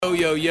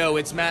Yo,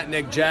 it's Matt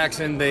Nick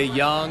Jackson, the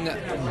Young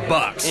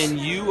Bucks. And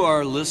you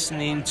are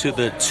listening to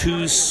the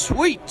Too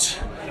Sweet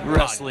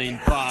Wrestling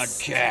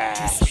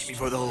Podcast. Too sweet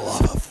for the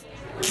love of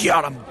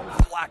God, I'm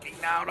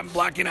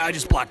blacking out. I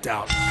just blacked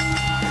out.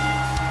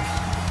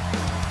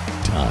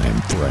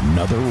 Time for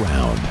another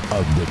round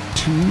of the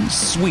Too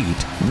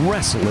Sweet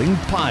Wrestling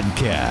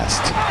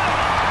Podcast.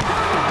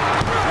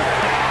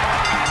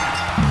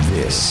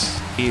 This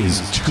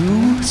is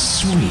Too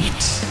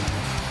Sweet.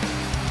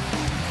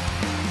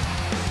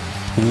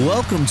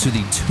 Welcome to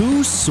the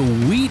Too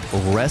Sweet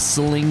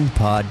Wrestling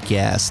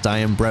Podcast. I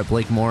am Brett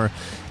Blakemore,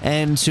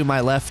 and to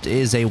my left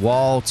is a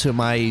wall, to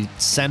my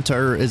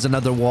center is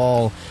another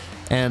wall,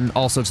 and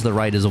also to the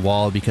right is a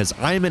wall because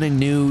I'm in a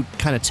new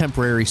kind of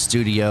temporary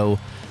studio.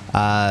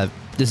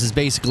 This is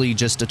basically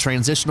just a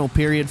transitional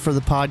period for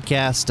the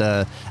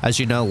podcast. As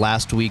you know,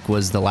 last week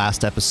was the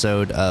last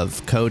episode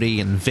of Cody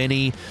and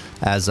Vinny,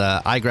 as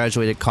I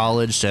graduated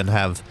college and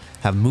have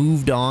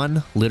moved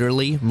on,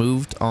 literally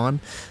moved on.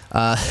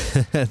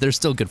 They're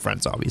still good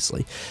friends,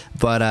 obviously.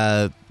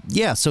 But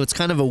yeah, so it's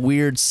kind of a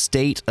weird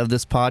state of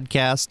this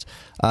podcast.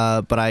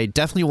 But I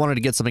definitely wanted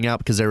to get something out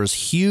because there was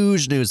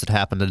huge news that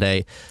happened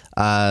today.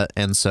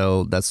 And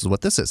so that's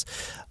what this is.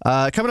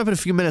 Coming up in a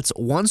few minutes,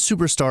 one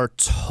superstar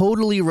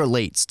totally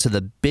relates to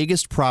the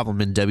biggest problem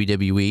in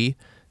WWE,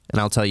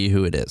 and I'll tell you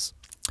who it is.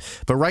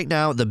 But right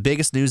now, the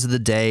biggest news of the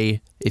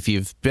day, if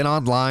you've been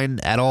online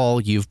at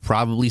all, you've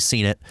probably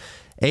seen it.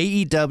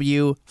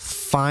 AEW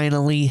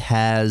finally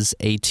has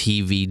a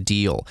TV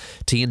deal.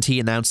 TNT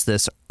announced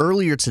this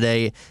earlier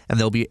today, and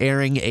they'll be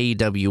airing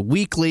AEW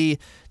weekly.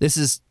 This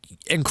is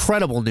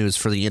incredible news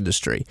for the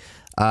industry.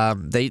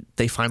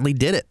 They finally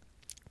did it.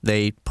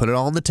 They put it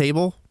all on the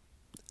table,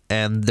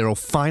 and there will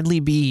finally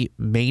be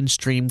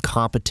mainstream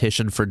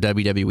competition for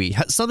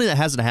WWE. Something that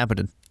hasn't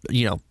happened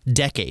in,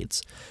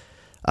 decades.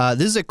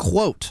 This is a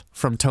quote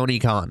from Tony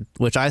Khan,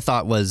 which I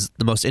thought was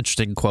the most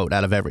interesting quote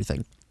out of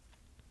everything.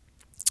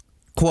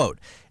 Quote,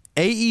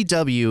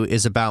 AEW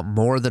is about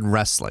more than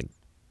wrestling.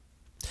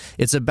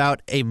 It's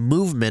about a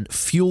movement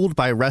fueled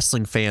by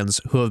wrestling fans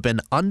who have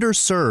been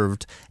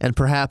underserved and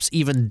perhaps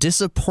even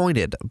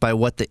disappointed by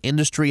what the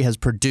industry has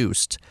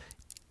produced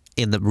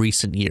in the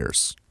recent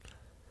years.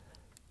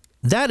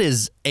 That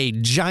is a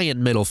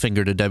giant middle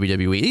finger to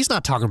WWE. He's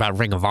not talking about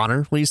Ring of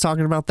Honor when he's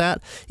talking about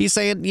that. He's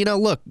saying,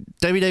 look,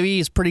 WWE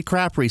is pretty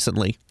crap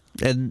recently,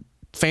 and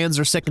fans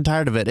are sick and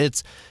tired of it.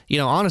 It's,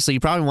 honestly, you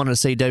probably wanted to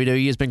say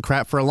WWE has been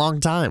crap for a long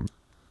time,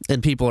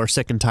 and people are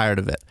sick and tired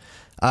of it.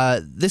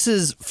 This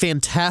is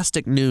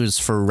fantastic news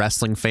for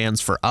wrestling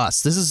fans, for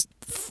us.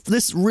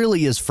 This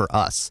really is for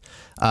us.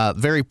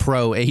 Very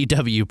pro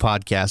AEW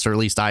podcast, or at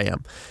least I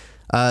am.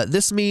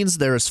 This means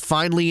there is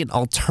finally an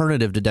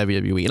alternative to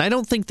WWE. And I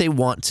don't think they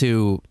want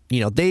to,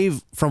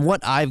 from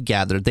what I've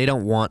gathered, they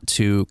don't want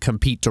to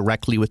compete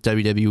directly with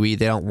WWE.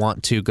 They don't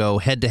want to go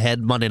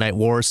head-to-head Monday Night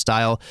Wars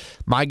style.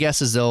 My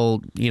guess is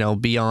they'll,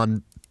 be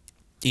on,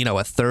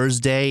 a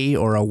Thursday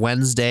or a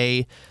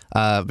Wednesday,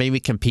 maybe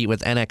compete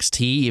with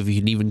NXT, if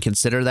you can even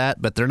consider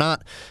that. But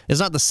it's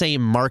not the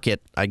same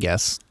market, I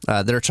guess.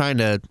 They're trying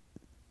to,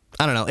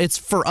 I don't know. It's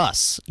for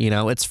us,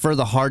 it's for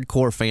the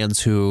hardcore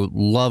fans who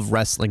love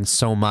wrestling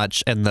so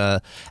much and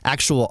the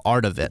actual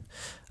art of it.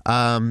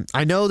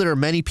 I know there are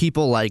many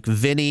people like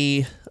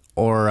Vinny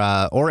or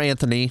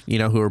Anthony,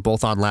 who were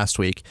both on last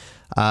week,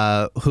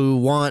 who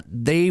want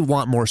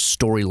more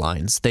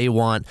storylines. They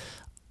want,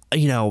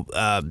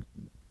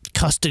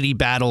 custody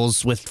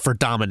battles for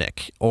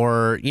Dominic,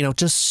 or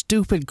just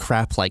stupid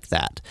crap like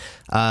that,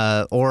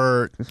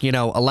 or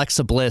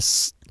Alexa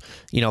Bliss,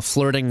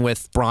 flirting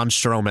with Braun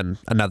Strowman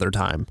another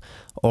time.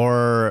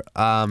 Or,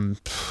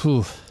 how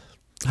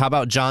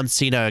about John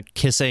Cena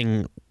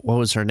kissing, what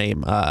was her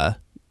name?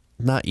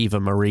 Not Eva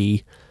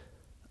Marie.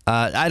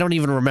 I don't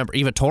even remember.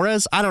 Eva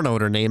Torres? I don't know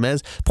what her name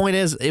is. Point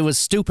is, it was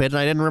stupid, and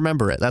I didn't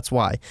remember it. That's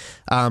why.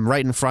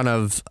 Right in front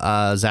of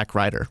Zack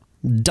Ryder.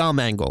 Dumb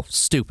angle.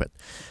 Stupid.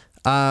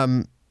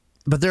 But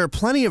there are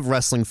plenty of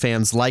wrestling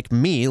fans like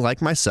me,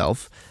 like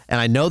myself, and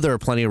I know there are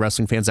plenty of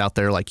wrestling fans out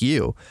there like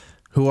you,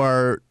 who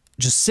are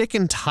just sick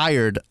and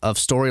tired of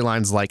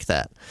storylines like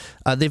that.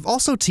 They've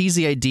also teased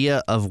the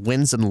idea of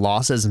wins and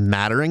losses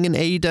mattering in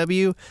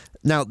AEW.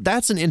 Now,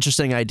 that's an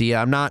interesting idea.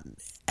 I'm not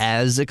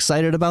as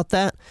excited about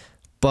that,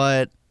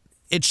 but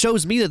it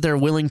shows me that they're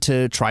willing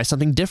to try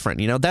something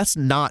different. That's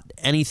not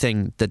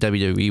anything that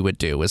WWE would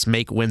do, is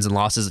make wins and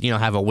losses,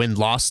 have a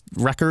win-loss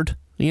record,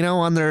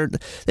 on their...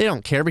 They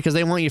don't care because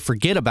they want you to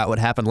forget about what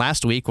happened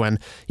last week when,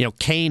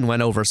 Kane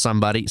went over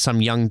some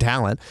young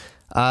talent.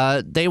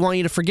 They want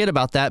you to forget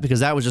about that because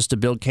that was just to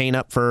build Kane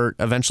up for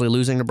eventually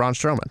losing to Braun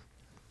Strowman.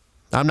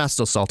 I'm not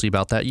still salty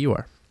about that. You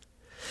are.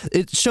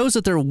 It shows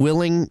that they're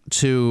willing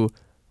to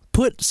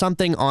put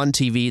something on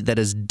TV that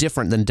is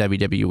different than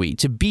WWE,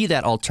 to be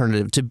that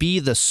alternative, to be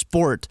the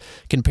sport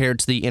compared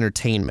to the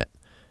entertainment.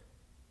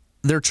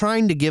 They're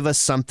trying to give us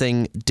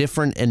something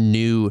different and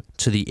new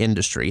to the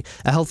industry.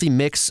 A healthy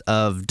mix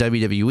of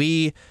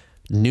WWE,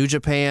 New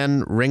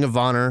Japan, Ring of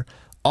Honor,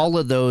 all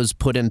of those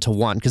put into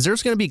one, because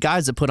there's going to be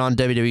guys that put on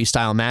WWE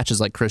style matches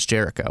like Chris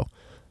Jericho.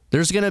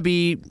 There's going to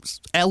be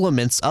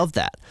elements of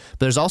that. But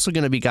there's also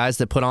going to be guys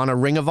that put on a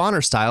Ring of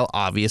Honor style,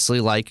 obviously,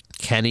 like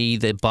Kenny,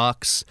 the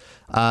Bucks,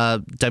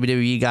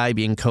 WWE guy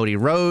being Cody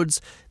Rhodes.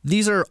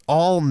 These are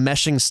all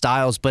meshing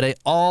styles, but they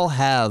all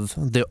have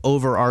the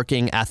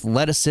overarching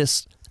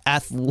athletic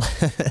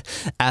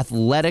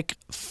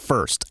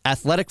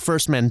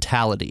first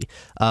mentality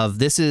of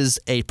this is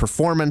a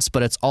performance,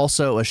 but it's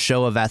also a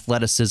show of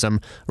athleticism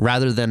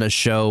rather than a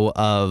show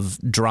of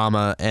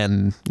drama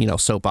and,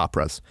 soap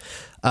operas.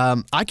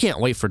 I can't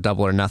wait for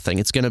Double or Nothing.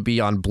 It's going to be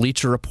on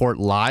Bleacher Report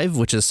Live,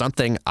 which is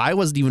something I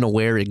wasn't even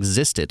aware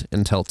existed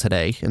until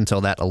today,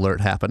 until that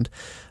alert happened.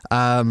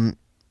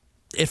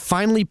 It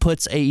finally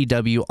puts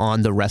AEW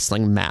on the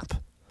wrestling map.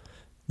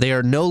 They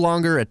are no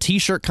longer a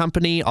t-shirt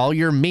company. All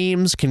your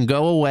memes can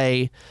go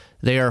away.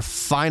 They are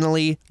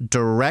finally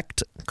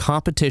direct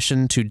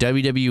competition to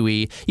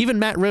WWE. Even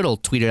Matt Riddle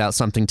tweeted out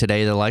something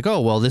today. They're like,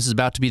 oh, well, this is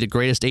about to be the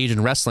greatest age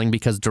in wrestling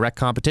because direct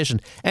competition.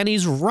 And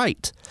he's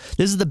right.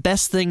 This is the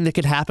best thing that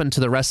could happen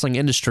to the wrestling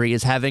industry,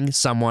 is having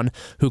someone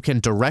who can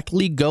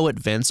directly go at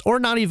Vince, or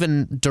not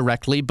even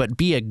directly, but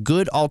be a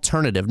good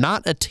alternative,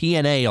 not a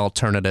TNA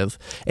alternative,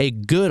 a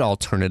good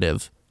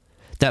alternative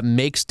that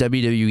makes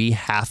WWE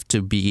have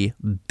to be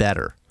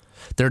better.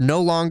 They're no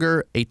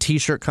longer a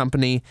t-shirt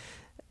company,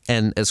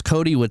 and as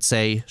Cody would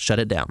say, shut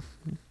it down.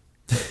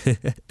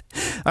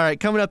 All right,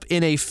 coming up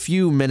in a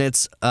few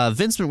minutes,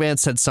 Vince McMahon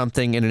said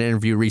something in an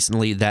interview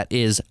recently that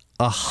is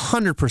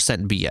 100%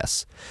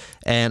 BS,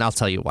 and I'll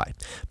tell you why.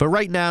 But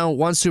right now,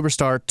 one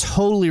superstar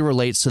totally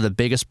relates to the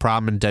biggest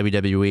problem in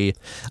WWE.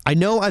 I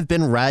know I've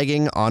been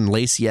ragging on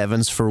Lacey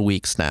Evans for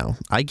weeks now.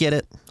 I get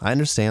it. I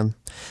understand.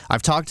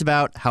 I've talked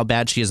about how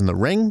bad she is in the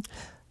ring,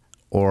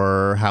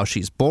 or how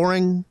she's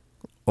boring,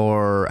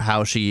 or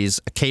how she's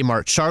a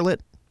Kmart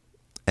Charlotte,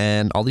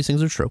 and all these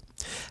things are true.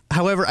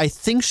 However, I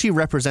think she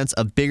represents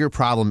a bigger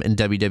problem in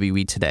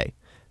WWE today.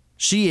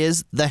 She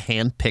is the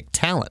hand-picked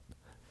talent.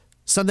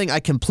 Something I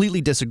completely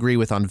disagree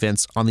with on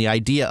Vince on the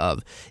idea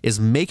of is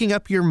making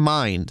up your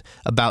mind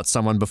about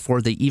someone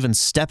before they even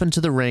step into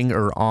the ring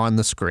or on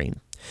the screen.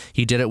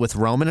 He did it with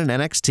Roman in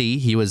NXT.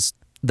 He was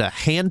the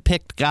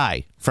hand-picked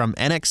guy from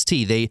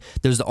NXT.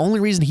 There's the only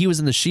reason he was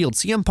in the Shield.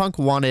 CM Punk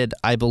wanted,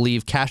 I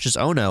believe, Cassius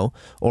Ohno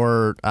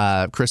or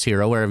Chris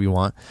Hero, wherever you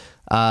want,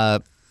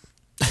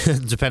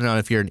 depending on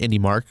if you're an indie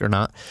mark or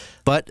not.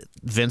 But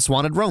Vince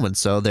wanted Roman,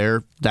 so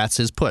that's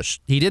his push.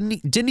 He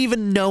didn't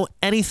even know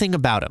anything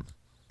about him.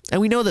 And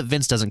we know that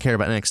Vince doesn't care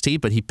about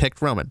NXT, but he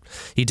picked Roman.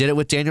 He did it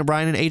with Daniel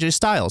Bryan and AJ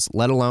Styles,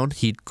 let alone,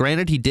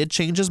 granted, he did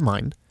change his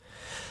mind.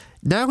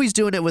 Now he's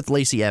doing it with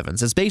Lacey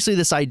Evans. It's basically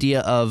this idea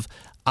of,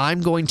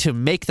 I'm going to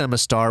make them a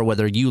star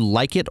whether you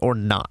like it or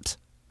not.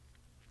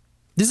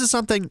 This is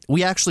something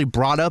we actually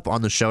brought up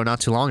on the show not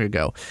too long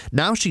ago.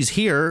 Now she's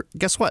here,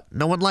 guess what?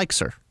 No one likes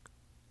her.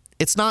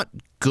 It's not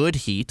good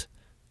heat.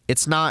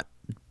 It's not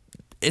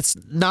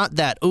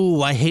that,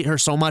 ooh, I hate her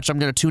so much, I'm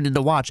going to tune in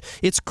to watch.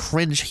 It's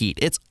cringe heat.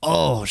 It's,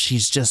 oh,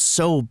 she's just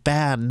so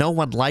bad. No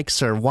one likes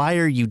her. Why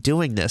are you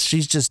doing this?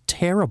 She's just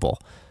terrible.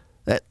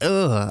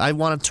 I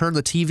want to turn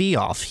the TV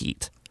off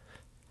heat.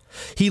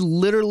 He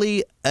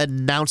literally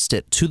announced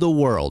it to the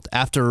world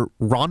after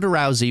Ronda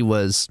Rousey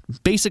was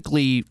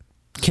basically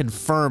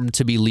confirmed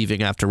to be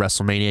leaving after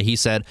WrestleMania. He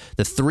said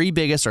the three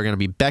biggest are going to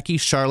be Becky,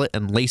 Charlotte,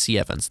 and Lacey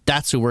Evans.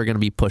 That's who we're going to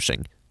be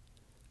pushing.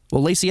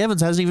 Well, Lacey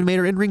Evans hasn't even made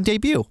her in-ring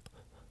debut.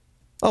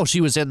 Oh,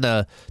 she was in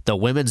the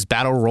Women's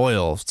Battle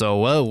Royal,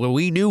 so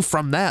we knew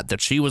from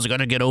that she was going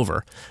to get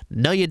over.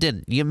 No, you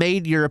didn't. You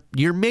made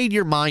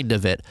your mind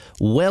of it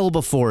well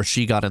before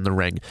she got in the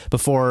ring.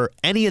 Before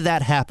any of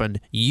that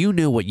happened, you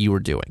knew what you were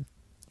doing.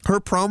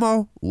 Her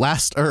promo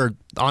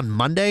on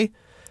Monday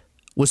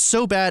was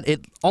so bad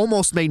it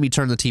almost made me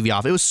turn the TV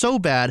off. It was so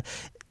bad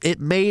it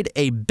made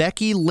a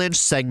Becky Lynch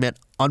segment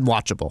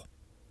unwatchable.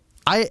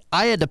 I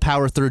had to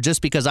power through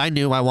just because I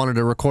knew I wanted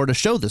to record a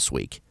show this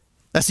week.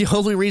 That's the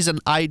only reason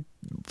I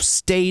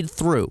stayed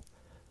through.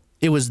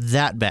 It was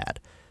that bad.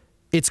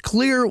 It's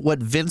clear what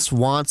Vince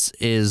wants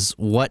is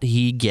what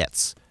he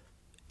gets.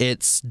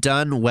 It's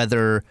done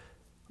whether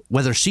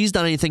she's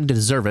done anything to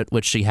deserve it,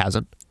 which she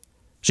hasn't.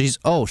 She's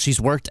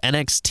worked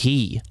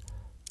NXT.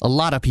 A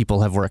lot of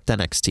people have worked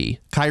NXT.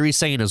 Kairi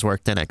Sane has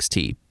worked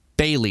NXT.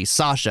 Bayley,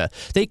 Sasha,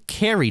 they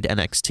carried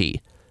NXT.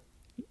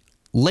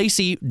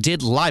 Lacey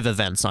did live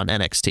events on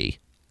NXT.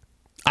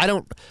 I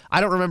don't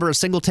remember a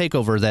single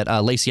takeover that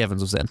Lacey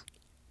Evans was in.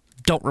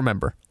 Don't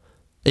remember.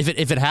 If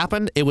it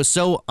happened, it was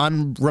so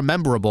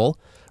unrememberable.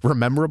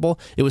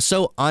 It was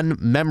so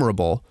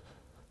unmemorable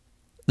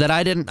that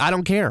I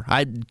don't care.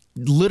 I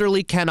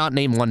literally cannot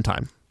name one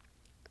time.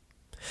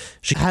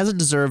 She hasn't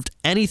deserved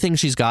anything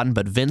she's gotten,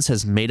 but Vince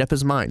has made up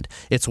his mind.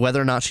 It's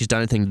whether or not she's done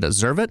anything to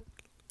deserve it,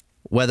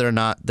 whether or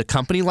not the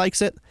company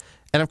likes it,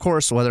 and of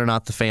course, whether or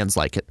not the fans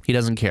like it. He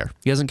doesn't care.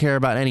 He doesn't care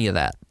about any of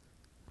that.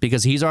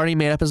 Because he's already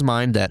made up his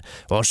mind that,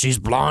 well, she's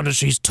blonde and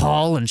she's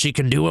tall and she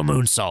can do a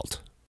moonsault.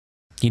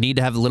 You need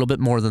to have a little bit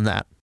more than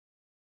that.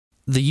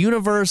 The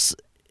universe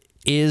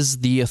is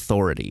the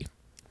authority.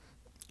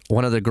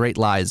 One of the great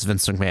lies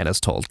Vince McMahon has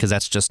told, because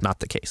that's just not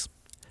the case.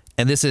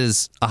 And this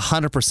is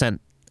 100%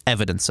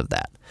 evidence of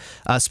that.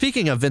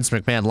 Speaking of Vince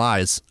McMahon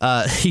lies,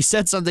 he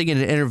said something in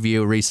an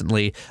interview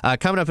recently,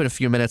 coming up in a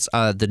few minutes,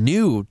 the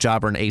new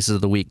Jobber and Aces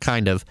of the Week,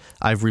 kind of.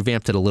 I've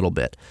revamped it a little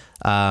bit.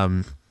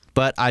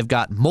 But I've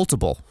got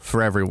multiple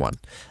for everyone.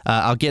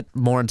 I'll get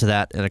more into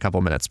that in a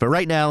couple minutes. But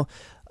right now,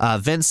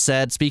 Vince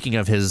said, speaking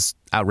of his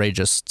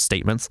outrageous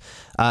statements,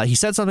 he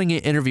said something in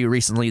an interview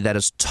recently that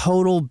is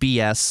total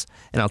BS,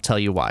 and I'll tell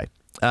you why.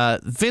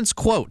 Vince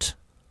quote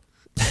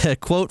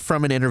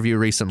from an interview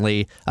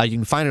recently, you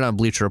can find it on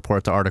Bleacher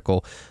Report, the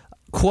article,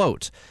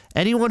 quote,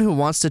 "Anyone who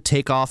wants to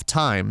take off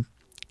time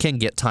can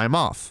get time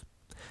off.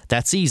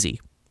 That's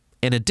easy.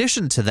 In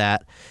addition to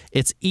that,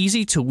 it's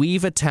easy to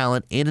weave a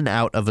talent in and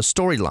out of a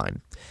storyline.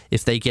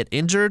 If they get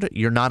injured,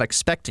 you're not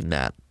expecting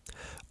that.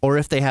 Or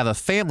if they have a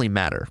family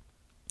matter.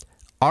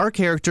 Our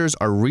characters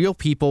are real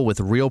people with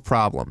real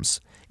problems.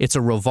 It's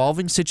a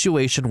revolving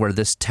situation where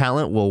this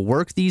talent will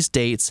work these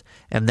dates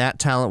and that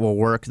talent will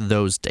work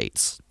those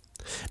dates."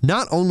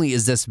 Not only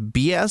is this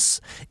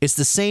BS, it's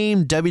the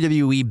same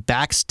WWE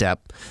backstep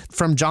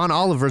from John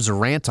Oliver's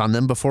rant on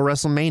them before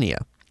WrestleMania.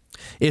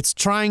 It's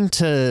trying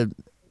to,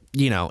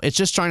 it's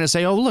just trying to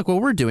say, oh, look,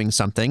 well, we're doing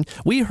something.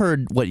 We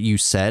heard what you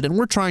said, and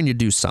we're trying to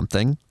do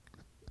something.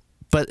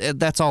 But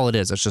that's all it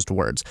is. It's just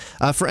words.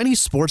 For any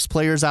sports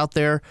players out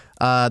there,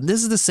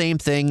 this is the same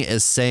thing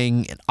as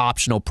saying an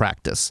optional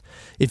practice.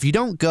 If you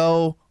don't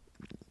go,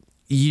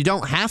 you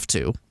don't have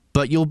to,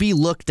 but you'll be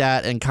looked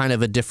at in kind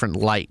of a different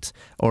light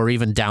or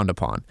even downed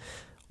upon.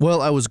 Well,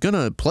 I was going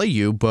to play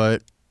you,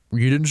 but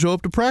you didn't show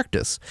up to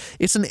practice.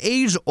 It's an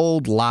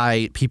age-old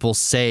lie people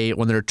say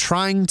when they're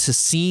trying to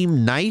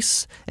seem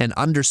nice and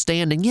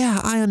understanding. Yeah,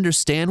 I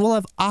understand. We'll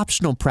have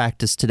optional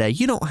practice today.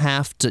 You don't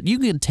have to. You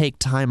can take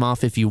time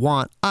off if you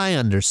want. I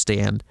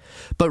understand.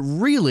 But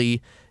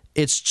really,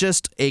 it's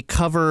just a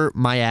cover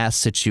my ass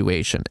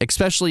situation,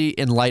 especially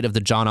in light of the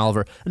John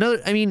Oliver.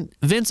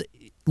 Vince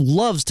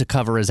loves to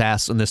cover his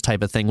ass on this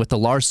type of thing with the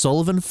Lars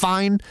Sullivan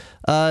fine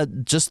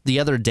just the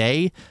other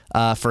day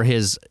for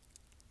his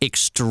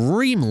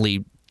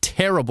extremely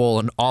terrible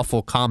and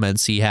awful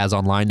comments he has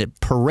online, a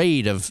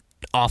parade of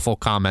awful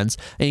comments,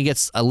 and he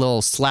gets a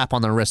little slap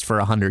on the wrist for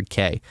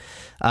 $100K.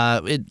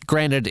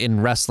 Granted,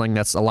 in wrestling,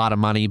 that's a lot of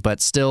money, but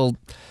still,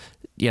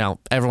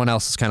 everyone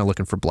else is kind of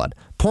looking for blood.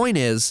 Point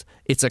is,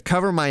 it's a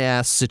cover my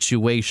ass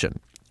situation.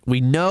 We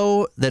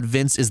know that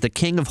Vince is the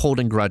king of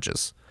holding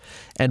grudges,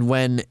 and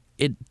when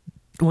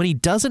he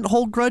doesn't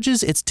hold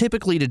grudges, it's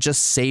typically to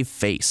just save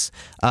face.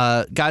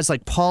 Guys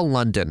like Paul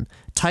London,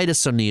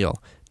 Titus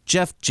O'Neil,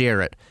 Jeff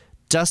Jarrett,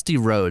 Dusty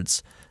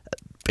Rhodes,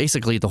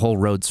 basically the whole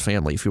Rhodes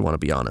family, if you want to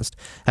be honest,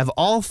 have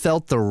all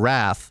felt the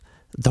wrath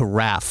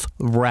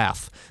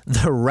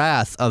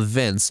of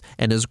Vince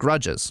and his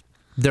grudges.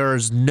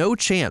 There's no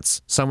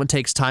chance someone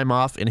takes time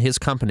off in his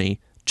company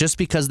just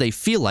because they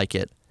feel like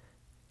it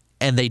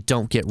and they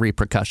don't get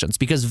repercussions,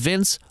 because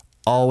Vince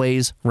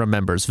always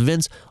remembers.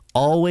 Vince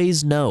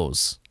always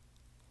knows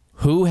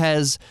who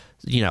has,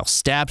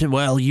 stabbed him.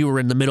 Well, you were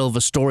in the middle of a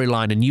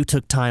storyline and you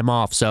took time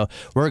off, so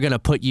we're going to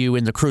put you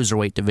in the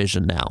cruiserweight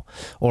division now.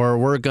 Or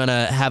we're going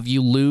to have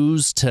you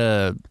lose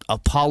to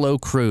Apollo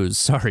Crews.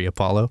 Sorry,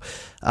 Apollo.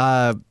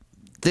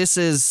 This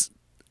is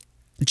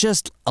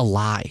just a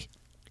lie.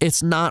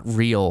 It's not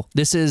real.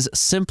 This is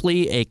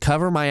simply a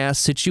cover my ass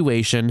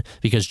situation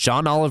because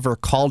John Oliver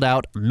called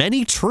out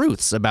many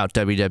truths about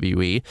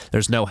WWE.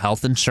 There's no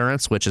health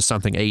insurance, which is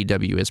something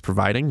AEW is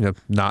providing. I'm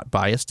not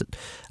biased.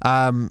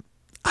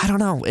 I don't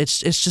know.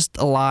 It's just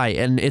a lie,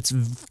 and it's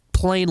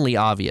plainly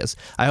obvious.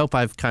 I hope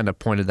I've kind of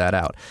pointed that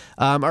out.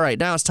 All right,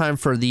 now it's time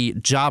for the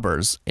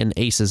Jobbers and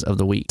Aces of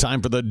the Week.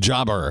 Time for the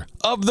Jobber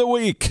of the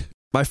Week.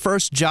 My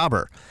first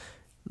jobber,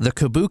 the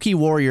Kabuki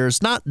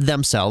Warriors, not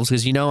themselves,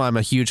 because I'm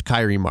a huge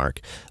Kyrie mark.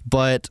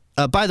 But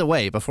by the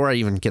way, before I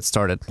even get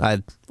started,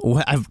 I've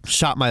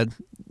shot my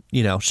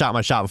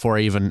shot before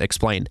I even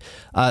explained.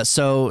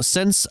 So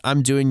since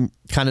I'm doing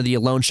kind of the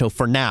Alone Show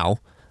for now,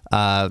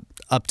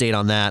 update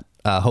on that,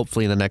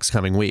 hopefully in the next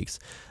coming weeks.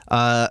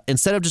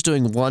 Instead of just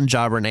doing one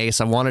jobber and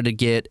ace, I wanted to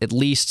get at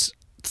least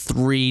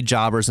 3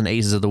 jobbers and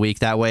aces of the week.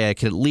 That way I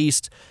could at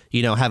least,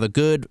 have a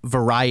good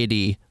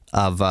variety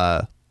of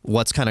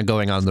what's kind of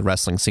going on in the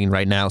wrestling scene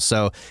right now.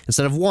 So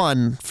instead of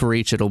 1 for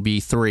each, it'll be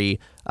 3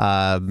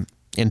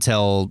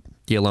 until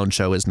the Alone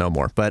Show is no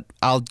more. But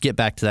I'll get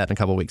back to that in a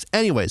couple weeks.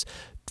 Anyways,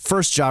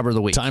 first jobber of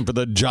the week. Time for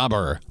the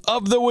Jobber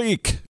of the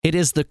Week. It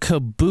is the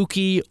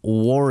Kabuki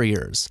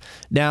Warriors.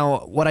 Now,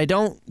 what I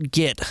don't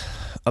get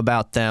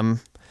about them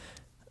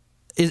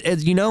is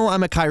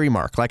I'm a Kyrie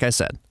mark, like I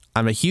said.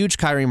 I'm a huge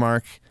Kyrie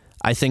mark.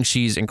 I think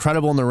she's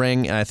incredible in the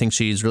ring, and I think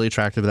she's really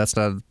attractive, but that's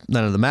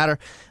none of the matter.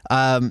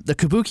 The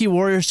Kabuki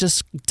Warriors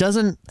just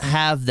doesn't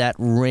have that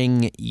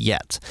ring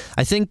yet.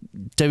 I think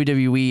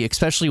WWE,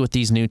 especially with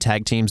these new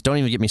tag teams, don't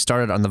even get me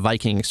started on the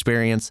Viking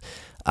Experience.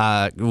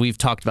 We've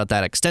talked about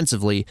that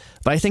extensively,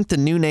 but I think the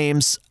new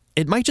names,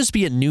 it might just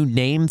be a new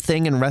name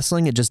thing in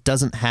wrestling. It just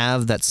doesn't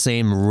have that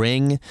same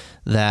ring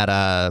that,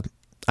 I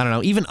don't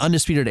know, even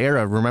Undisputed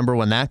Era, remember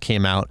when that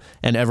came out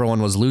and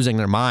everyone was losing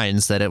their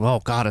minds that,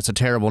 it's a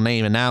terrible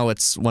name, and now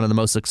it's one of the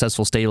most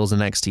successful stables in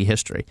NXT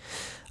history.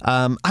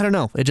 I don't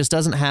know. It just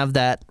doesn't have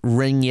that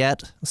ring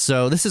yet.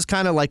 So this is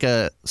kind of like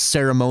a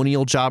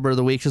ceremonial jobber of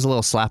the week, just a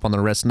little slap on the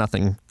wrist,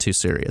 nothing too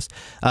serious.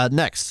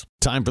 Next.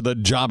 Time for the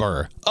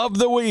jobber of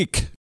the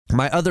week.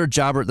 My other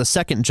jobber, the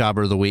second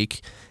jobber of the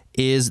week,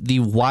 is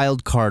the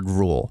wild card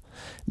rule.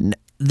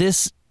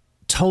 This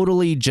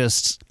totally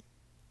just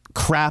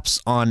craps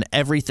on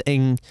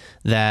everything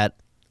that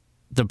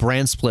the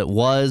brand split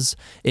was.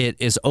 It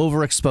is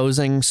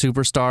overexposing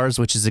superstars,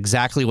 which is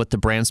exactly what the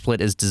brand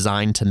split is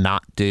designed to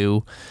not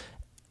do.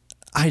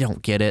 I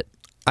don't get it.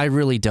 I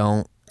really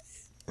don't.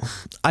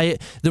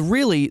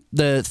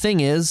 The thing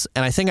is,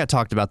 and I think I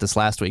talked about this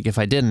last week. If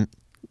I didn't,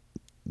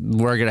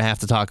 we're going to have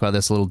to talk about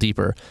this a little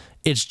deeper.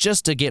 It's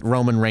just to get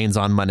Roman Reigns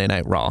on Monday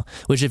Night Raw,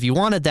 which if you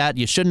wanted that,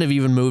 you shouldn't have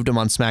even moved him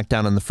on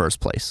SmackDown in the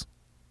first place.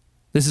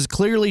 This is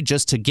clearly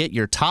just to get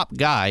your top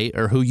guy,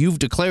 or who you've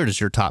declared as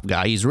your top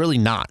guy, he's really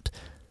not,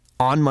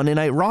 on Monday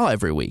Night Raw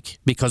every week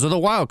because of the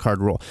wild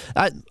card rule.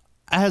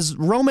 Has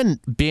Roman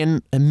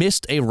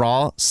missed a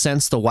Raw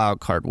since the wild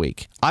card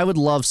week? I would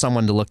love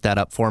someone to look that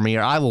up for me,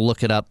 or I will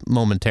look it up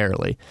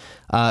momentarily,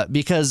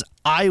 because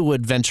I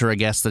would venture a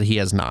guess that he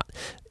has not.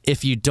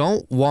 If you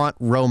want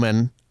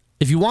Roman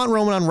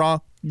on Raw,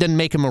 then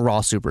make him a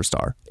Raw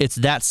superstar. It's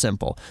that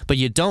simple. But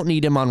you don't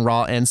need him on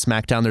Raw and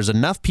SmackDown. There's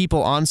enough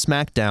people on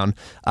SmackDown.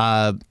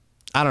 I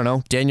don't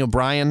know, Daniel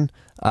Bryan,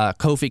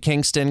 Kofi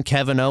Kingston,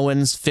 Kevin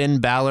Owens, Finn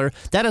Balor.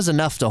 That is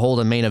enough to hold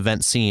a main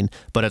event scene.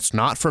 But it's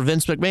not for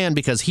Vince McMahon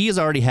because he has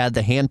already had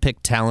the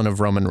handpicked talent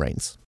of Roman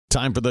Reigns.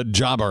 Time for the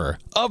jobber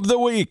of the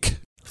week.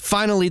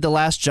 Finally, the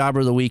last jobber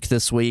of the week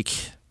this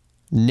week,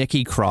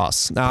 Nikki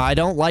Cross. Now, I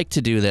don't like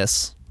to do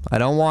this. I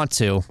don't want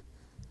to,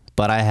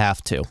 but I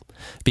have to.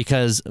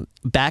 Because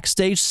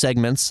backstage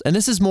segments, and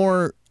this is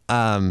more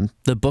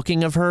the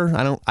booking of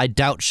her. I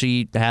doubt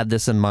she had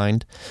this in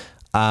mind.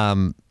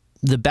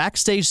 The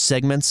backstage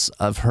segments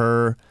of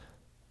her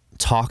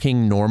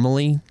talking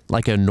normally,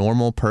 like a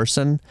normal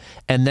person,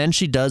 and then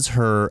she does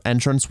her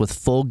entrance with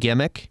full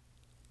gimmick,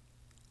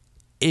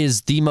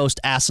 is the most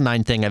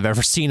asinine thing I've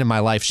ever seen in my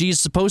life. She's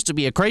supposed to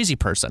be a crazy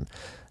person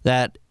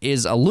that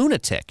is a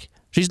lunatic.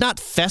 She's not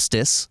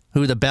Festus,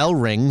 who the bell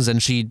rings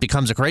and she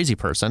becomes a crazy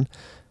person.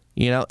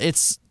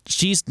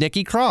 She's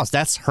Nikki Cross.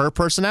 That's her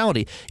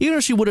personality. Even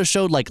if she would have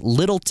showed like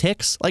little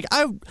ticks,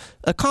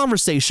 a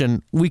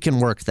conversation, we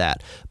can work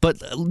that. But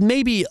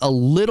maybe a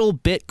little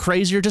bit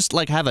crazier, just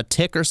like have a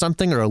tick or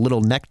something, or a little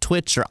neck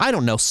twitch, or I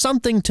don't know,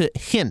 something to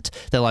hint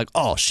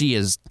that she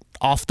is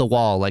off the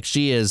wall, like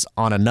she is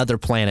on another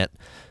planet,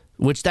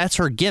 which that's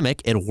her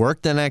gimmick. It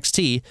worked in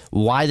NXT.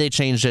 Why they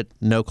changed it,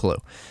 no clue.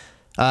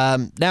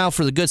 Now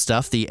for the good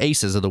stuff, the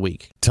aces of the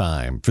week.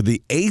 Time for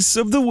the ace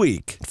of the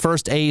week.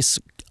 First ace,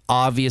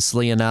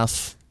 obviously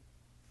enough,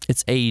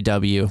 it's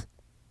AEW.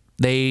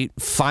 They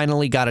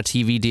finally got a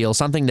TV deal,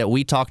 something that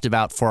we talked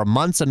about for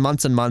months and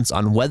months and months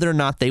on whether or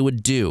not they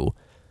would do.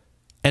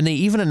 And they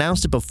even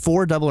announced it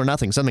before Double or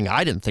Nothing, something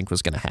I didn't think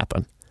was going to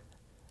happen.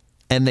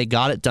 And they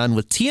got it done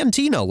with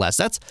TNT, no less.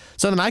 That's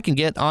something I can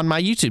get on my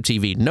YouTube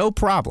TV, no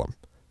problem.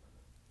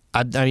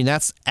 I mean,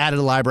 that's added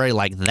a library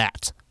like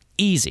that.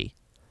 Easy.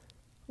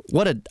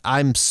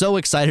 I'm so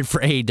excited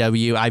for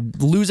AEW. I'm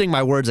losing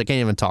my words. I can't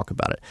even talk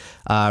about it.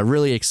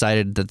 Really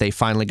excited that they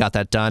finally got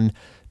that done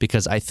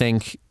because I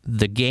think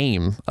the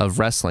game of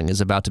wrestling is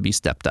about to be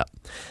stepped up.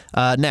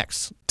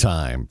 Next.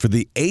 Time for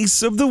the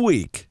ace of the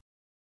week.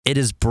 It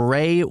is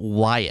Bray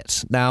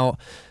Wyatt. Now,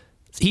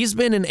 he's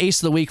been an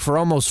ace of the week for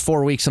almost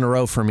 4 weeks in a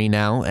row for me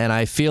now, and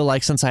I feel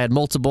like since I had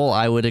multiple,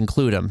 I would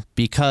include him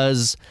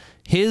because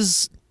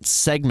his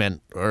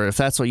segment, or if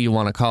that's what you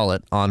want to call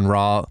it, on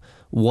Raw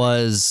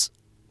was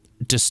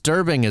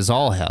disturbing as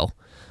all hell.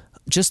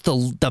 Just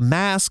the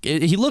mask,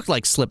 he looked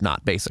like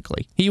Slipknot,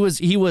 basically. He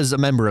was a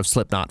member of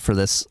Slipknot for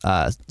this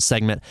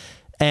segment,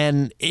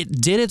 and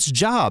it did its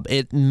job.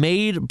 It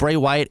made Bray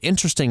Wyatt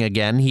interesting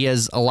again. He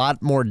has a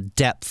lot more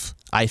depth,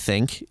 I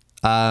think,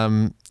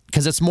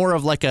 because it's more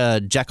of like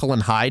a Jekyll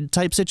and Hyde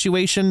type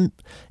situation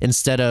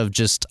instead of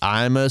just,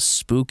 I'm a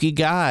spooky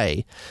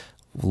guy.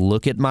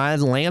 Look at my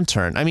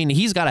lantern. I mean,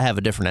 he's got to have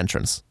a different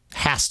entrance.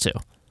 Has to.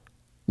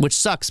 Which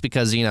sucks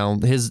because,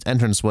 his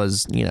entrance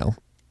was,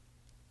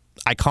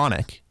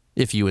 iconic,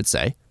 if you would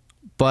say.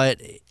 But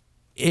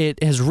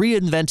it has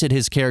reinvented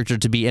his character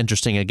to be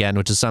interesting again,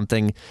 which is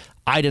something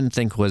I didn't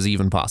think was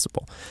even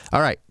possible.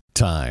 All right.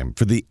 Time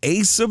for the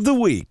ace of the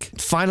week.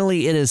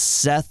 Finally, it is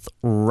Seth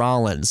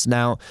Rollins.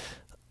 Now,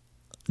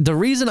 the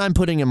reason I'm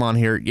putting him on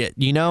here,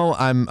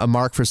 I'm a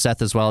mark for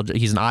Seth as well.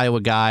 He's an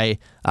Iowa guy.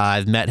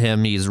 I've met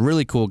him. He's a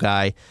really cool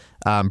guy.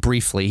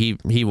 Briefly,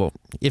 he will,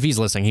 if he's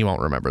listening, he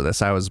won't remember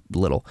this. I was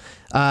little.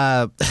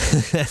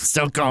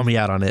 Don't call me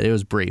out on it. It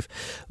was brief.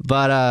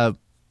 But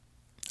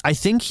I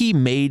think he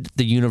made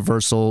the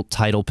Universal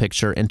title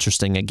picture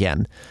interesting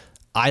again.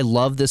 I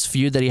love this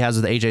feud that he has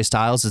with AJ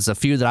Styles. It's a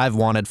feud that I've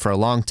wanted for a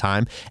long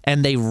time.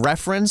 And they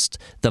referenced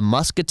the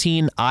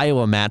Muscatine,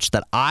 Iowa match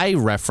that I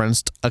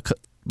referenced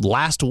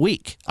last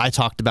week. I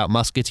talked about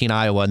Muscatine,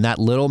 Iowa, and that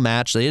little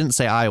match. They didn't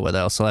say Iowa,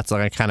 though, so that's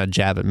like a kind of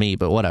jab at me,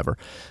 but whatever.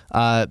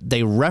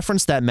 They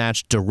referenced that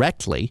match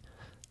directly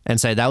and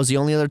say that was the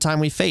only other time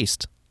we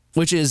faced,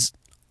 which is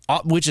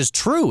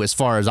true as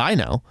far as I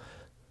know.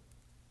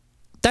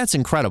 That's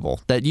incredible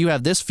that you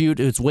have this feud.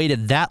 It's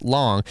waited that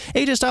long.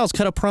 AJ Styles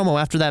cut a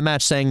promo after that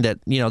match saying that,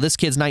 this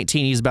kid's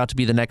 19. He's about to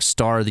be the next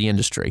star of the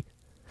industry.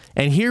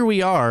 And here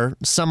we are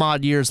some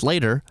odd years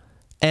later,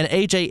 and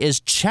AJ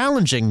is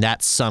challenging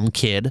that some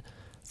kid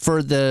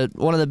for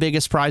one of the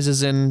biggest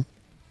prizes in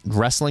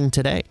wrestling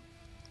today.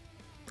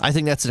 I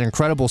think that's an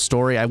incredible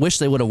story. I wish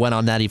they would have went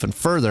on that even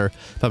further,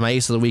 but my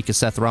ace of the week is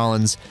Seth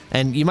Rollins,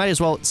 and you might as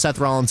well Seth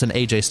Rollins and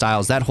AJ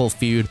Styles. That whole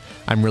feud,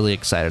 I'm really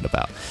excited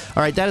about.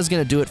 All right, that is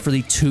going to do it for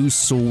the Too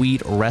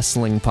Sweet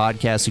Wrestling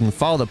Podcast. You can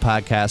follow the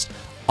podcast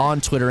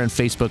on Twitter and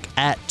Facebook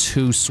at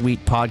Too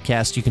Sweet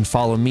Podcast. You can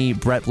follow me,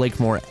 Brett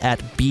Blakemore, at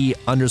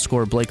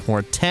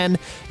B_Blakemore10.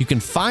 You can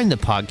find the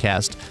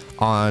podcast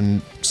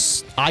on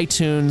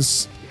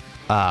iTunes,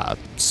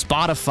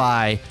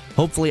 Spotify,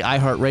 hopefully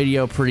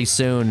iHeartRadio pretty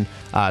soon,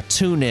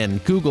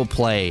 TuneIn, Google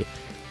Play,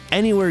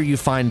 anywhere you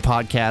find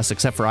podcasts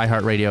except for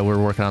iHeartRadio.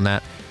 We're working on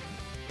that.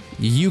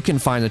 You can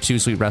find the Too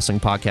Sweet Wrestling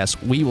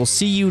Podcast. We will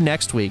see you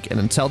next week, and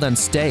until then,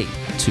 stay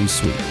Too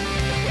Sweet.